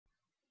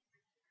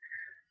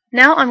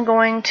Now I'm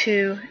going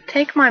to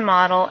take my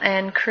model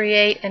and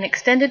create an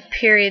extended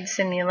period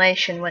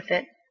simulation with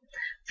it.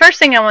 First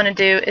thing I want to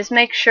do is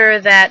make sure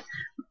that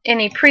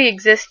any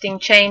pre-existing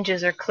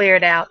changes are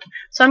cleared out.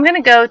 So I'm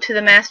going to go to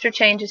the Master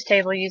Changes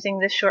table using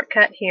this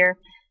shortcut here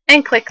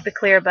and click the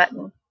Clear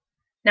button.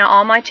 Now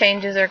all my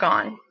changes are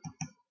gone.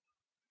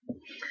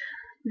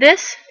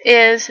 This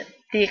is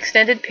the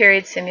Extended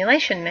Period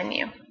Simulation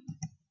menu.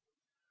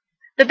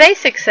 The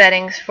basic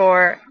settings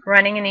for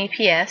running an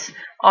EPS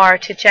are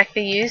to check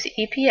the Use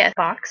EPS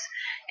box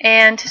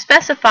and to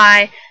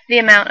specify the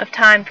amount of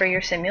time for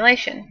your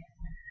simulation.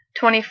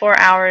 24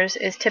 hours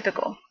is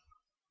typical.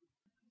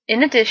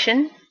 In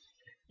addition,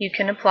 you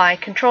can apply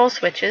control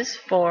switches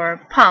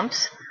for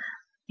pumps.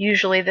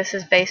 Usually this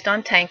is based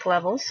on tank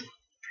levels.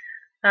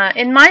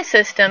 In my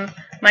system,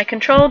 my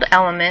controlled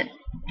element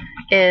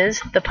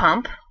is the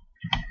pump,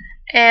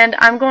 and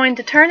I'm going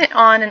to turn it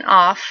on and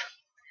off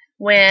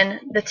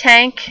when the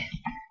tank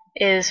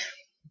is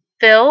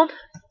filled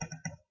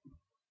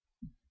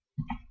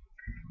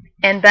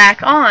and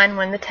back on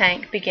when the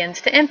tank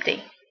begins to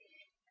empty.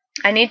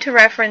 I need to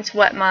reference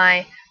what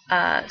my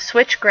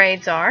switch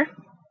grades are,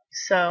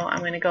 so I'm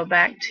going to go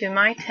back to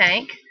my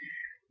tank.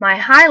 My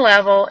high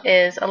level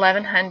is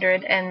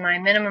 1100 and my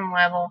minimum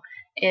level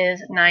is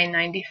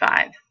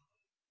 995.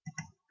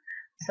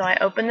 So I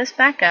open this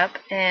back up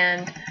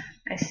and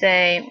I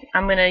say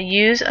I'm going to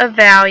use a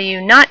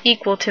value not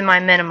equal to my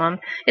minimum.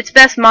 It's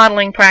best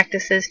modeling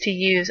practices to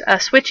use a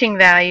switching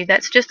value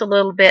that's just a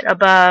little bit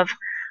above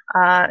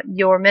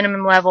your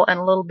minimum level and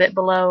a little bit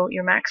below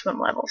your maximum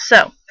level.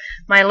 So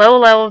my low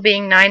level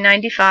being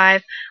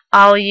 995,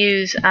 I'll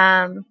use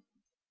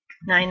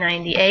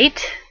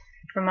 998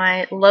 for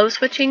my low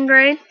switching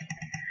grade,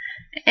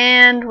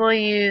 and we'll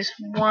use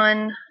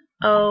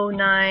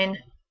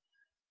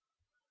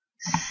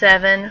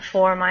 1097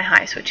 for my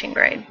high switching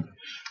grade.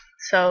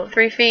 So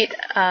 3 feet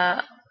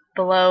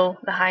below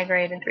the high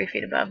grade and 3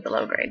 feet above the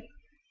low grade.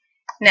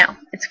 Now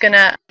it's going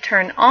to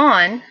turn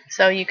on,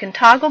 so you can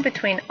toggle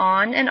between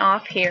on and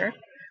off here.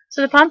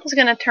 So the pump is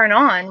going to turn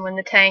on when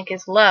the tank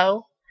is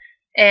low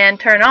and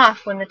turn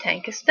off when the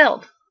tank is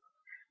filled.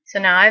 So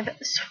now I've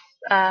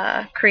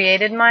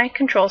created my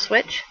control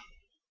switch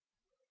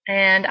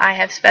and I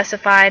have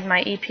specified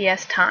my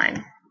EPS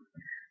time.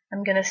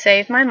 I'm going to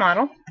save my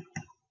model.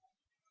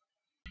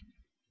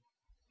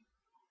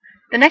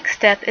 The next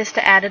step is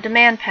to add a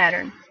demand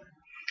pattern.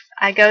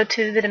 I go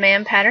to the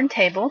demand pattern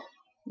table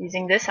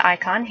using this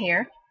icon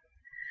here,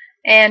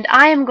 and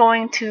I am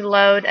going to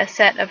load a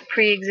set of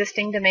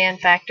pre-existing demand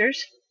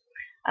factors,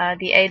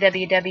 the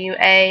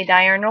AWWA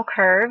diurnal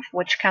curve,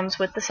 which comes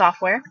with the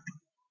software.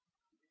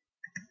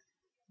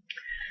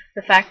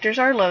 The factors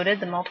are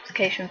loaded, the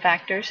multiplication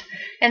factors,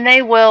 and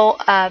they will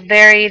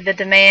vary the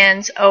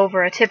demands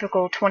over a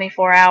typical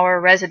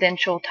 24-hour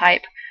residential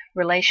type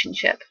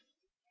relationship.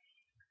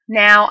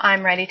 Now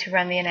I'm ready to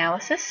run the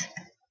analysis.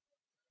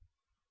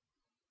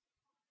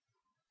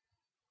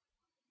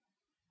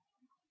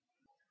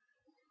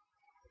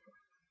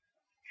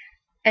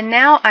 And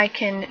now I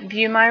can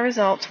view my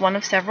results one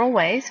of several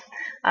ways.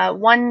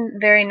 One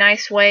very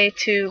nice way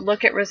to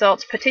look at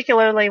results,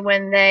 particularly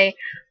when they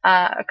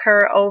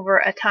occur over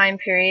a time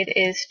period,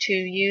 is to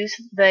use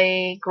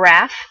the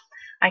graph.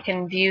 I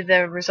can view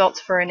the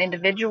results for an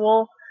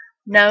individual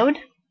node.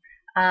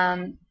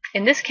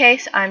 In this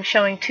case, I'm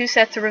showing two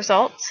sets of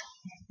results.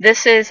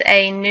 This is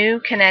a new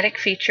KYnetic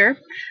feature.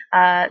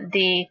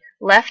 The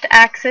left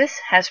axis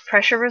has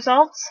pressure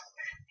results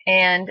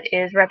and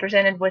is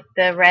represented with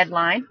the red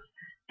line,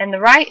 and the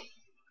right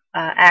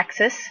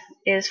axis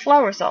is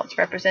flow results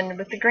represented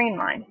with the green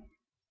line.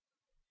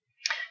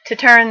 To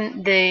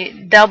turn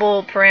the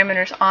double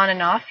parameters on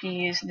and off, you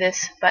use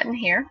this button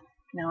here.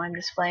 Now I'm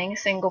displaying a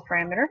single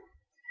parameter.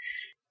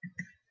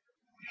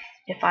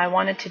 If I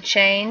wanted to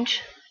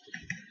change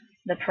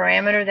the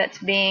parameter that's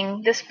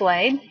being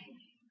displayed,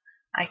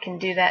 I can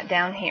do that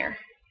down here.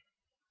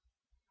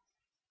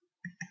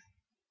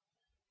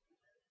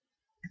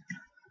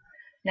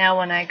 Now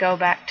when I go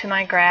back to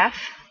my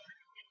graph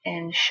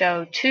and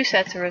show two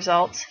sets of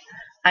results,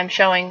 I'm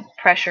showing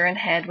pressure and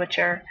head, which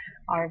are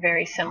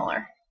very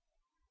similar.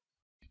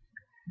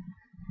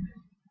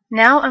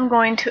 Now I'm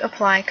going to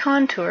apply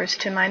contours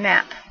to my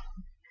map.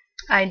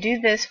 I do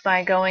this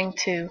by going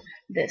to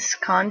this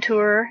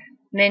contour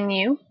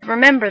menu.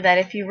 Remember that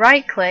if you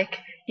right-click,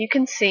 you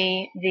can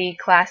see the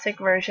classic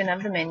version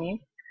of the menu.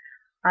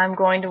 I'm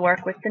going to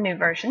work with the new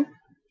version.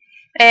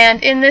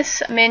 And in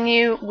this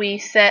menu, we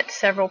set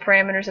several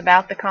parameters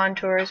about the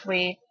contours.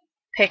 We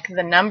pick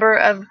the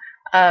number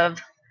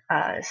of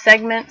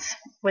segments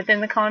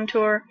within the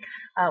contour,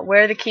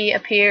 where the key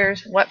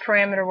appears, what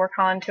parameter we're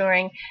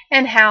contouring,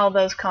 and how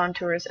those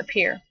contours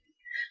appear.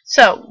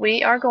 So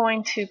we are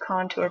going to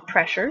contour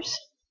pressures,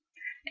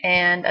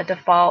 and a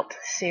default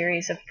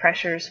series of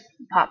pressures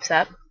pops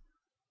up.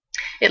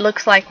 It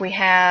looks like we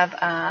have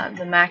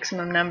the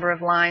maximum number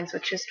of lines,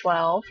 which is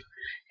 12,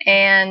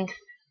 and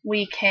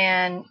we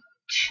can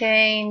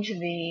change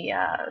the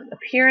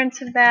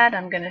appearance of that.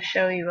 I'm going to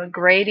show you a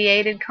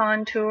gradiated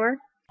contour.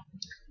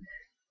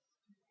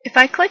 If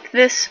I click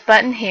this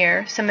button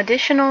here, some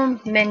additional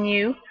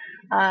menu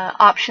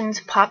options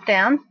pop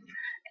down,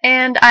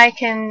 and I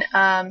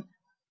can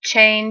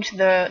change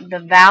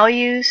the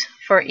values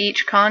for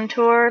each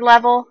contour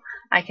level.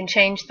 I can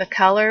change the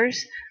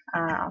colors.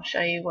 I'll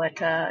show you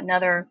what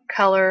another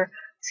color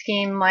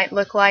scheme might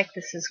look like.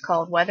 This is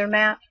called Weather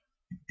Map.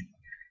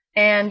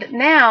 And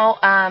now,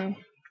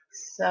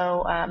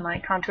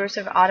 my contours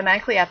have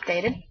automatically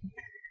updated.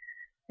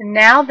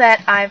 Now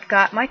that I've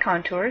got my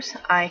contours,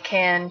 I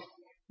can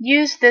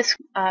use this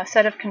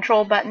set of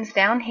control buttons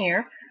down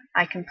here.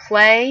 I can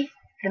play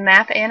the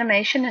map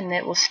animation, and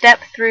it will step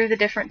through the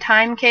different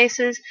time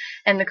cases,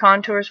 and the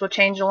contours will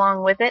change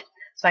along with it.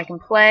 So I can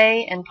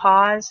play and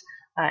pause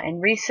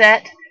and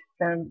reset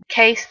the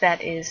case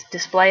that is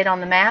displayed on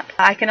the map.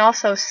 I can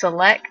also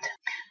select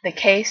the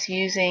case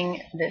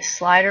using this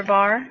slider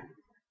bar.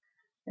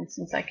 And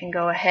since I can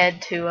go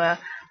ahead to a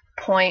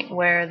point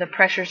where the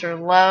pressures are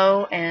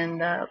low and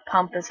the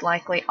pump is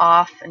likely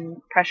off and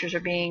pressures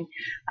are being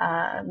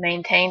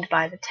maintained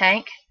by the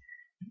tank,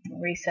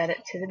 reset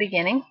it to the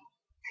beginning.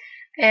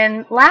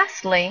 And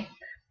lastly,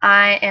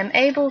 I am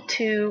able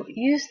to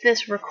use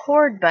this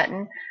record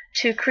button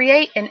to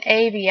create an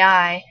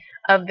AVI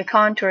of the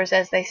contours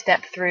as they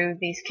step through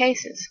these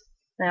cases.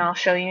 And I'll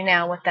show you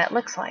now what that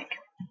looks like.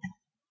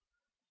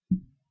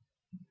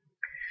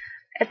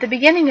 At the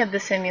beginning of the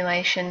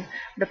simulation,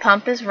 the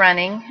pump is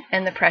running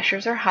and the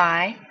pressures are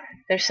high.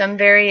 There's some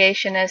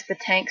variation as the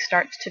tank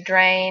starts to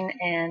drain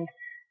and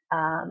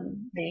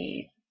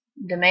the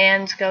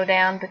demands go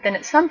down, but then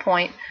at some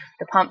point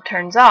the pump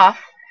turns off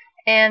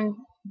and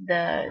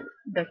the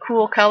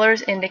cool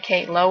colors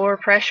indicate lower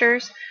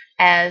pressures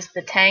as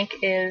the tank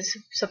is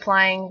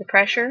supplying the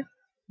pressure.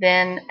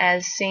 Then,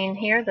 as seen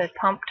here, the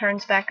pump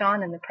turns back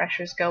on and the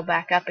pressures go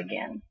back up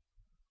again.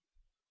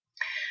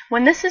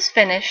 When this is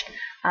finished,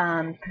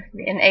 an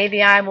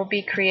AVI will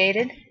be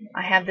created.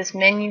 I have this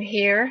menu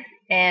here,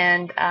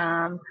 and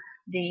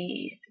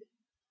the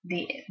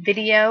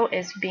video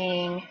is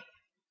being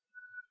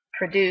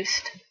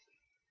produced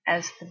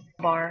as the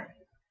bar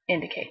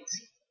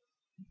indicates.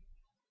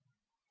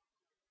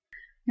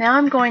 Now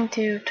I'm going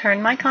to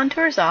turn my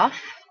contours off,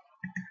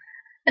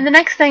 and the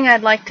next thing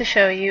I'd like to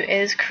show you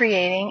is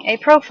creating a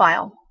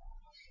profile.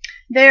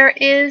 There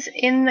is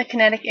in the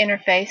KYnetic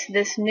interface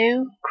this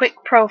new Quick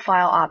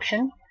Profile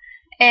option,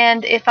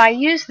 and if I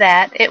use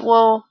that, it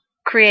will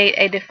create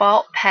a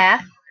default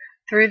path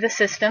through the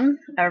system,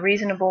 a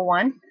reasonable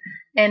one,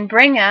 and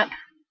bring up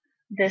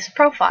this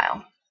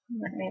profile.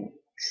 Let me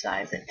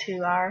size it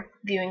to our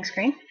viewing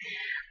screen.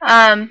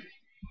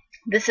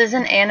 This is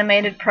an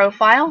animated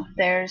profile.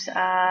 There's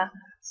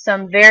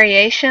some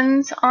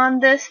variations on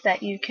this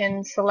that you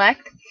can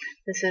select.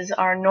 This is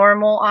our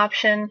normal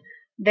option.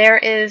 There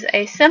is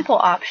a simple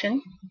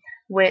option,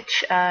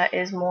 which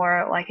is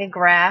more like a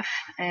graph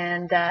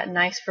and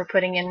nice for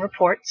putting in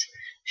reports.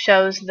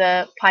 Shows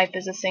the pipe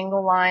as a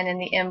single line and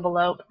the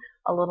envelope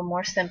a little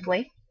more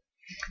simply.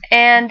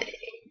 And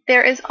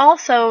there is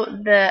also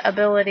the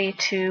ability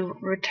to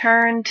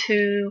return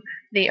to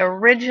the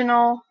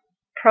original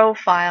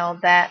profile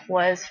that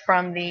was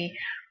from the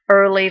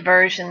early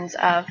versions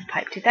of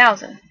Pipe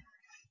 2000.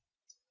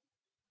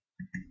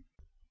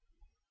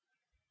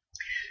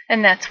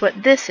 And that's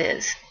what this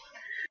is.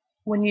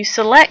 When you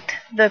select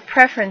the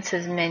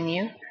Preferences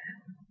menu,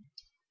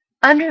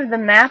 under the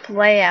Map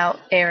Layout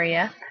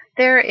area,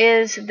 there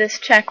is this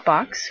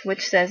checkbox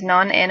which says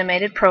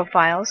Non-Animated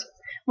Profiles.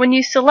 When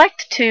you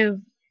select to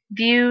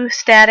View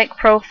Static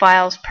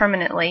Profiles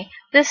Permanently,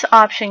 this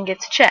option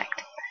gets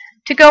checked.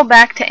 To go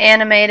back to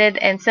animated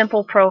and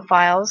simple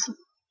profiles,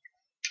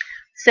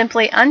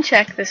 simply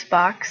uncheck this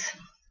box,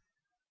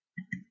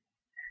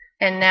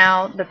 and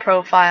now the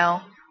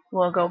profile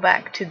will go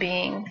back to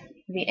being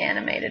the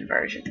animated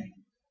version.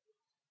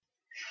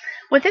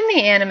 Within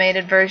the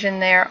animated version,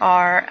 there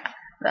are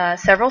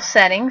several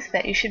settings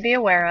that you should be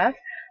aware of.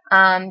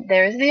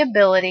 There is the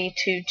ability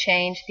to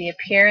change the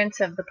appearance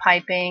of the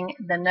piping,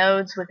 the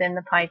nodes within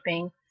the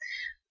piping.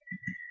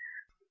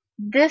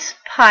 This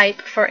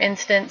pipe, for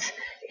instance,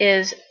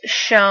 is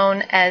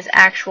shown as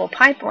actual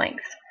pipe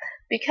length.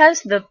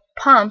 Because the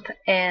pump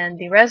and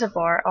the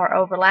reservoir are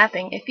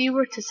overlapping, if you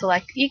were to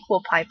select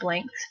equal pipe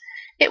lengths,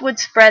 it would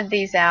spread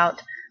these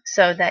out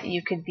so that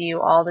you could view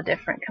all the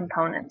different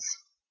components.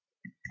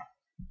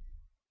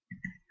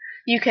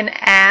 You can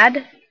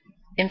add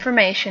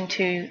information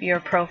to your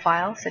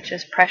profile, such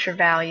as pressure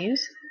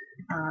values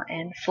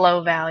and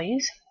flow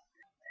values.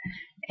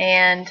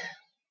 And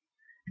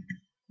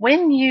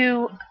when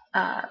you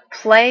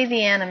play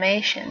the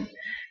animation,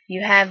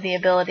 you have the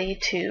ability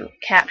to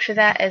capture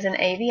that as an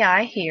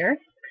AVI here,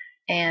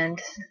 and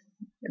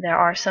there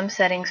are some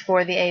settings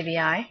for the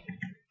AVI.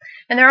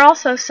 And there are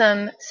also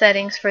some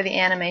settings for the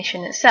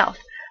animation itself.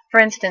 For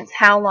instance,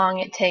 how long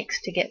it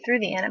takes to get through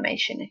the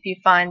animation. If you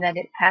find that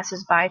it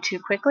passes by too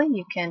quickly,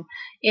 you can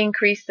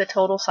increase the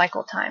total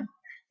cycle time.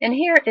 And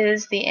here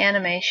is the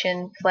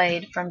animation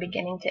played from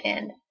beginning to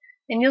end.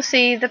 And you'll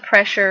see the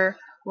pressure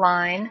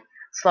line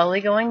slowly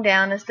going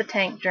down as the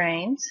tank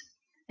drains.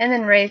 and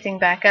then raising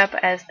back up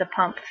as the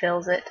pump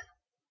fills it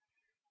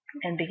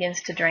and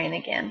begins to drain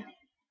again.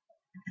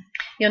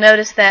 You'll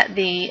notice that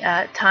the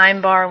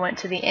time bar went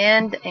to the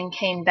end and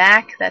came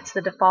back. That's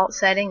the default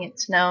setting.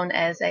 It's known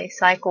as a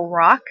cycle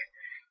rock.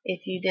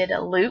 If you did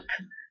a loop,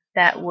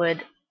 that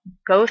would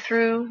go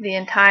through the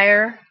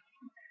entire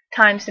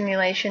time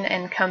simulation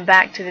and come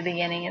back to the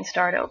beginning and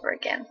start over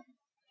again.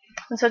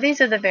 And so these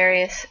are the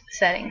various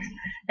settings,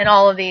 and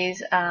all of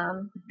these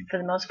for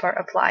the most part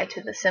apply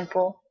to the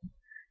simple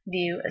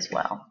view as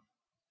well.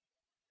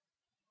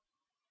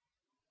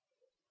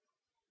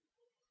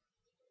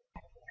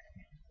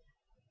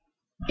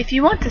 If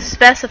you want to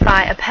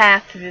specify a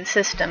path through the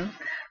system,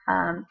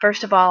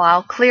 first of all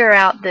I'll clear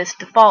out this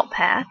default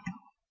path,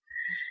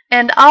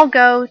 and I'll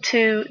go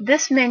to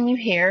this menu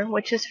here,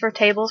 which is for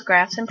tables,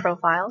 graphs, and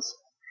profiles,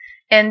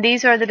 and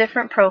these are the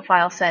different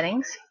profile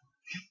settings.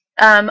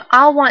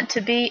 I'll want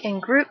to be in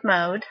group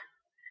mode,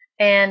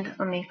 and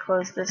let me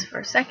close this for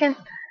a second.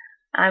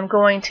 I'm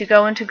going to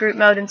go into group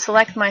mode and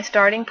select my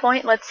starting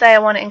point. Let's say I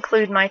want to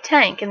include my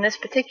tank in this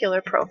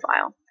particular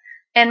profile,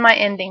 and my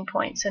ending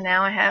point. So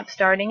now I have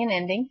starting and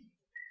ending.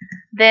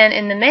 Then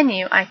in the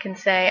menu I can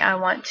say I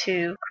want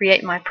to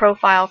create my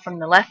profile from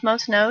the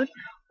leftmost node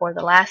or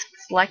the last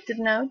selected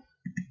node.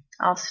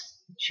 I'll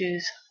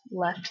choose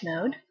left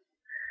node.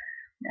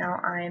 Now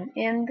I'm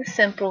in the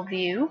simple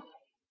view.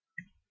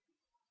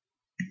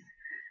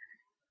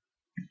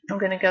 I'm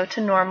going to go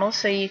to normal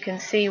so you can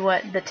see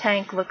what the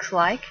tank looks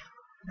like.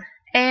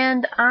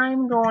 And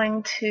I'm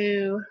going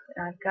to,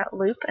 I've got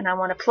loop, and I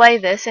want to play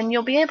this, and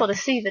you'll be able to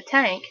see the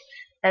tank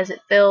as it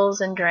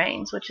fills and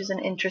drains, which is an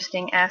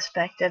interesting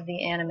aspect of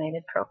the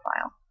animated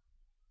profile.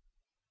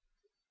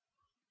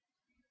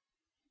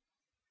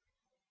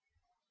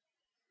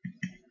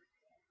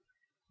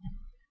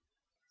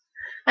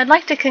 I'd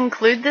like to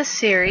conclude this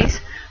series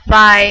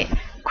by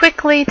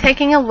quickly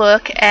taking a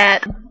look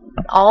at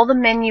all the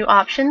menu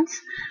options.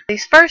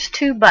 These first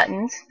two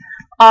buttons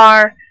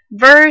are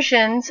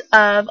versions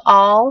of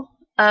all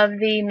of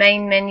the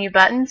main menu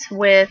buttons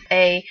with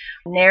a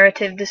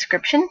narrative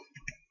description.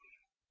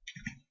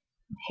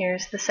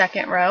 Here's the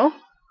second row.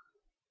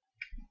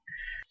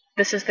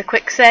 This is the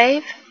quick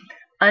save,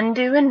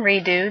 undo, and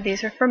redo.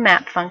 These are for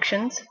map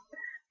functions.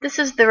 This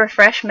is the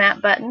refresh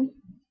map button.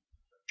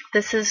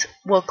 This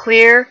will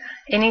clear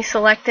any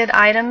selected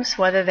items,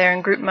 whether they're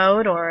in group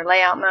mode or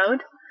layout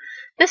mode.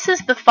 This is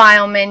the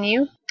file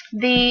menu.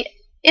 The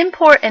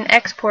import and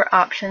export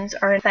options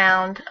are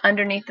found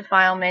underneath the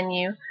file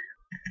menu.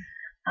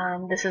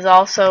 This is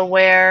also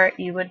where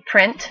you would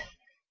print,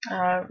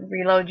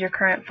 reload your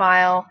current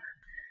file.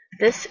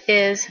 This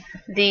is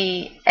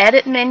the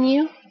edit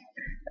menu.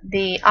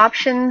 The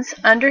options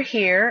under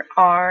here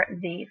are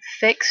the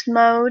fixed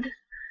mode,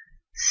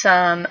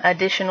 some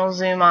additional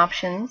zoom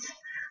options.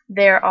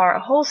 There are a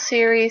whole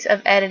series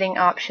of editing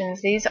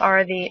options. These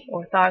are the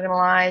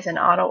orthogonalize and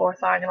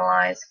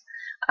auto-orthogonalize.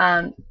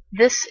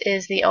 This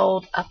is the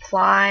old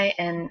apply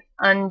and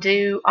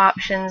undo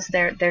options.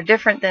 They're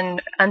different than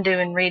undo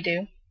and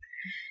redo.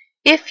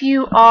 If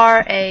you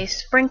are a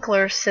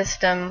sprinkler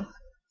system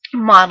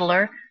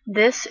modeler,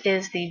 this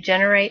is the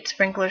generate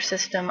sprinkler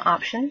system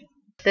option.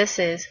 This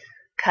is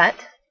cut,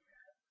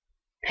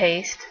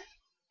 paste,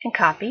 and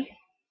copy.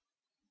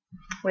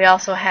 We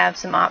also have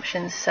some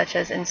options such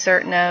as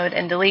insert node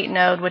and delete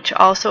node, which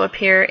also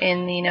appear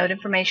in the node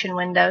information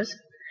windows,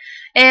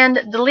 and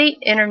delete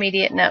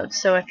intermediate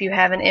nodes. So if you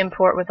have an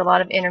import with a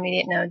lot of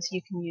intermediate nodes,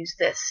 you can use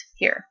this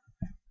here,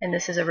 and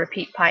this is a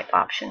repeat pipe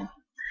option.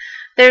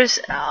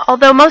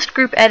 Although most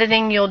group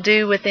editing you'll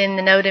do within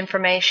the node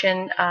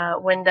information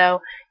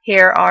window,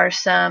 here are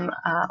some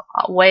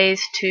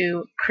ways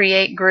to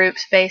create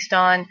groups based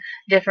on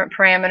different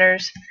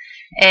parameters,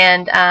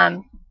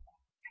 and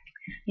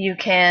you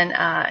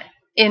can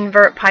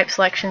invert pipe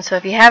selection. So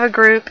if you have a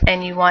group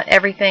and you want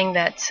everything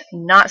that's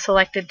not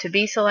selected to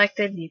be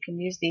selected, you can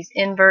use these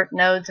invert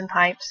nodes and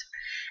pipes.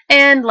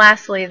 And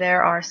lastly,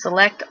 there are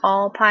select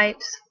all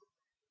pipes,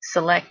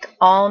 select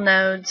all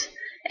nodes,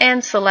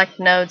 and select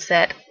nodes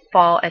that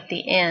fall at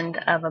the end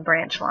of a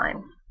branch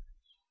line.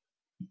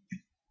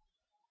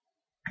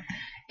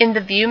 In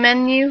the view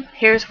menu,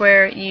 here's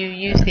where you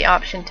use the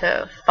option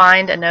to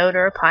find a node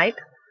or a pipe.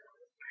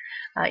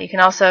 You can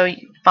also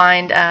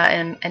find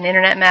an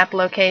internet map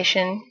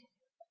location.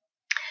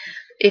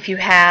 If you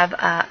have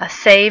a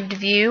saved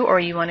view or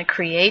you want to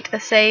create a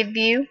saved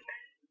view,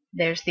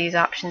 there's these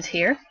options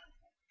here.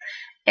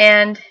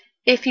 And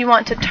if you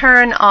want to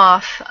turn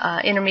off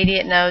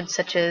intermediate nodes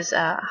such as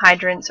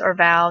hydrants or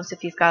valves,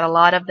 if you've got a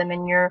lot of them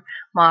in your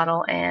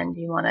model and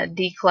you want to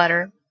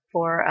declutter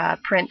for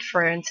print,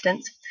 for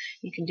instance,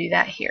 you can do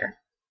that here.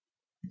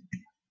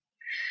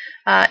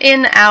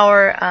 In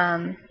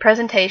our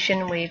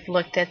presentation, we've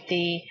looked at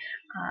the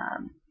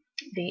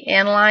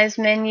Analyze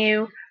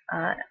menu.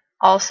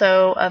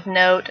 Also of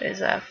note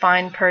is a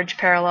Find, Purge,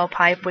 Parallel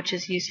Pipe, which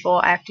is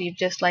useful after you've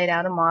just laid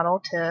out a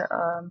model to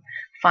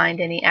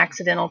find any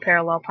accidental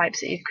parallel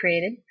pipes that you've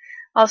created.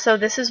 Also,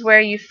 this is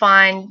where you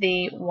find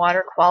the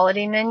Water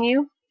Quality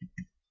menu.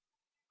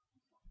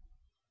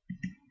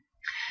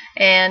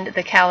 and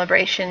the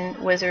calibration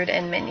wizard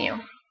and menu.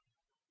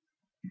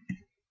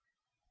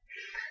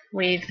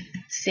 We've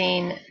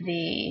seen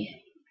the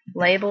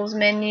labels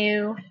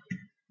menu,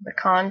 the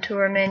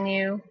contour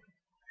menu,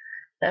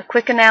 the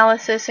quick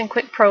analysis and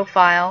quick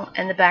profile,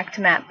 and the back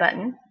to map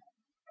button.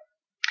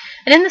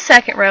 And in the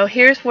second row,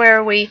 here's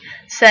where we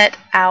set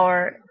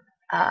our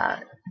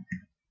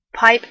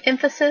pipe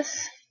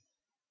emphasis,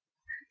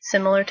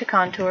 similar to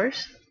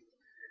contours.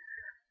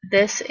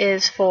 This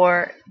is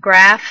for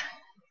graph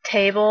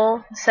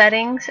table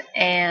settings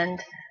and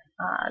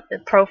the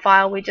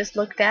profile we just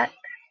looked at.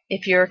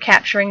 If you're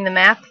capturing the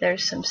map,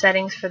 there's some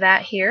settings for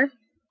that here.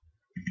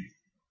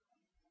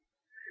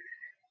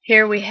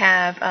 Here we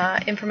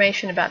have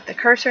information about the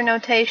cursor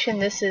notation.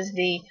 This is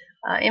the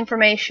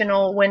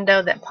informational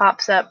window that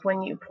pops up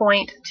when you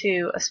point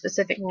to a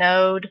specific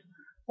node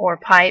or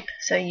pipe,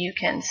 so you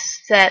can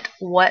set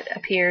what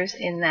appears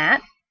in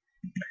that.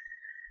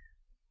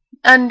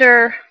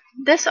 Under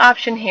this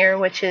option here,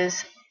 which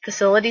is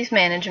facilities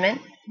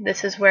management,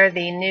 this is where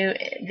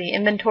the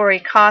inventory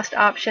cost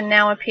option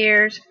now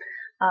appears,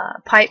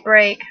 pipe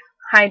break,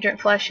 hydrant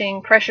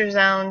flushing, pressure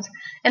zones,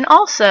 and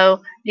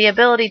also the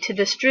ability to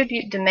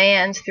distribute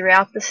demands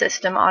throughout the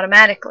system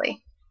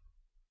automatically.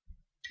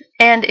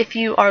 And if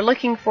you are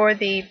looking for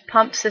the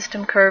pump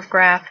system curve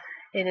graph,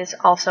 it is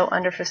also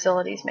under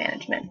facilities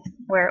management,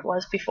 where it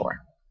was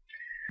before.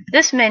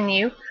 This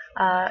menu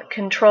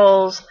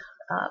controls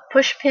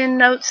push pin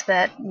notes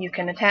that you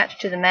can attach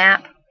to the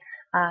map.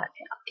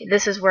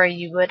 This is where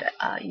you would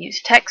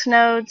use text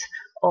nodes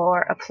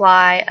or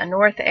apply a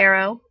north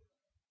arrow.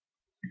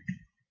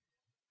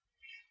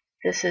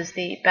 This is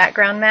the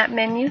background map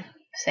menu,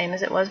 same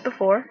as it was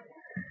before.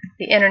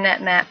 The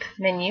internet map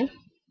menu,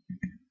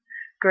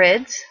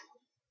 grids,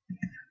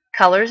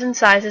 colors and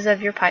sizes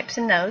of your pipes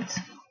and nodes,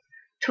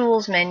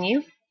 tools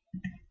menu.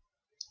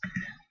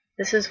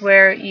 This is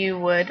where you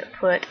would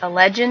put a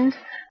legend,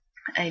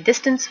 a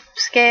distance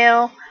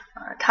scale,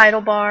 a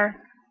title bar.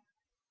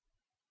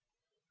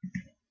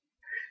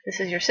 This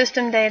is your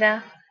system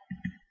data.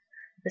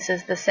 This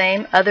is the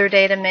same other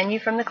data menu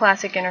from the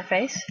classic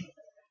interface.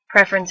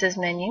 Preferences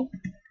menu,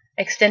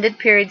 extended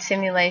period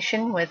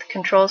simulation with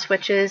control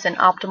switches and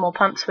optimal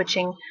pump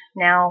switching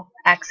now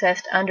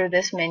accessed under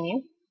this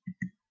menu.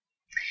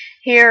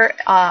 Here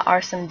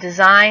are some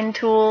design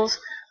tools,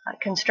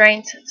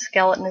 constraints,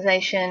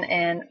 skeletonization,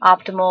 and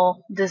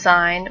optimal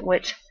design,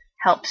 which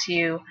helps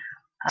you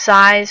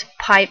size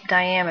pipe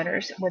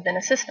diameters within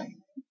a system.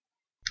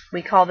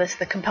 We call this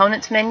the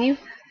components menu.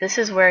 This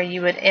is where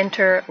you would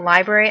enter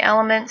library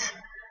elements,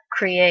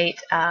 create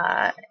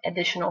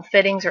additional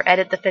fittings or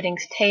edit the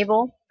fittings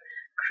table,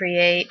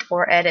 create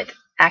or edit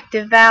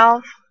active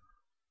valve.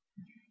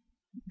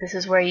 This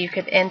is where you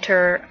could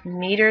enter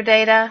meter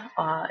data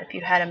if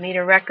you had a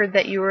meter record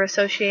that you were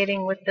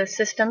associating with the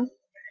system.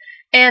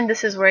 And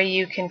this is where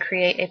you can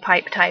create a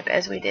pipe type,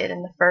 as we did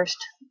in the first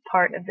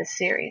part of this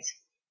series.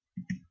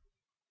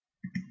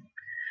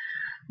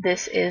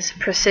 This is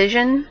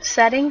precision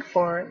setting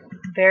for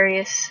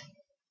various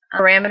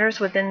parameters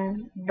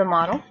within the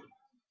model.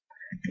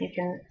 You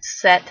can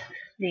set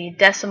the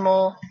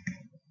decimal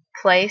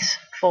place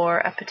for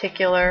a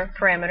particular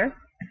parameter.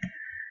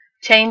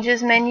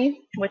 Changes menu,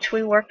 which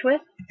we worked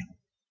with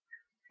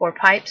for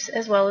pipes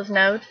as well as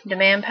node.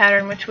 Demand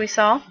pattern, which we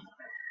saw.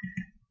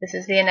 This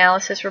is the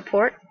analysis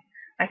report.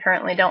 I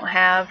currently don't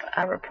have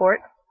a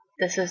report.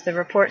 This is the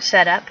report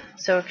setup.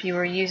 So if you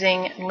were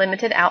using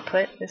limited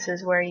output, this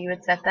is where you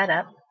would set that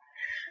up.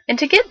 And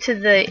to get to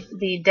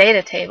the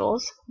data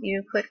tables,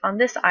 you click on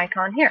this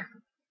icon here.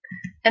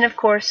 And of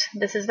course,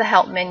 this is the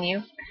help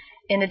menu,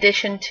 in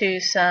addition to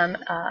some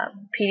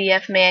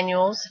PDF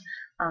manuals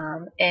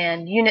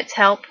and units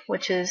help,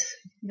 which is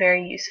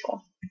very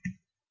useful.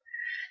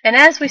 And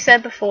as we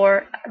said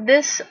before,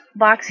 this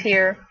box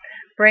here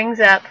brings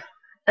up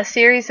a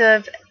series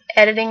of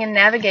editing and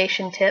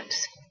navigation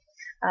tips.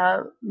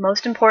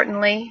 Most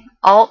importantly,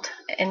 Alt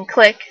and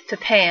click to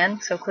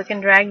pan, so click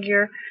and drag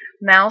your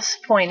mouse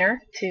pointer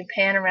to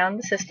pan around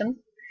the system,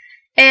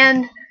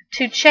 and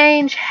to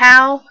change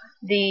how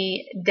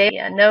the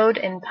data node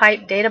and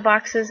pipe data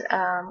boxes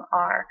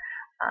are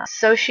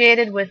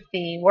associated with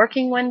the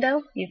working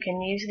window. You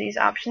can use these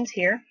options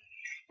here,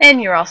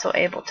 and you're also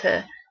able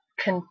to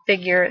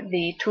configure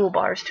the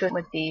toolbars to it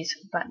with these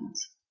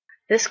buttons.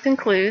 This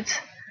concludes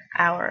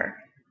our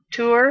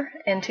tour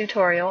and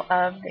tutorial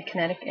of the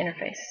KYnetic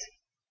interface.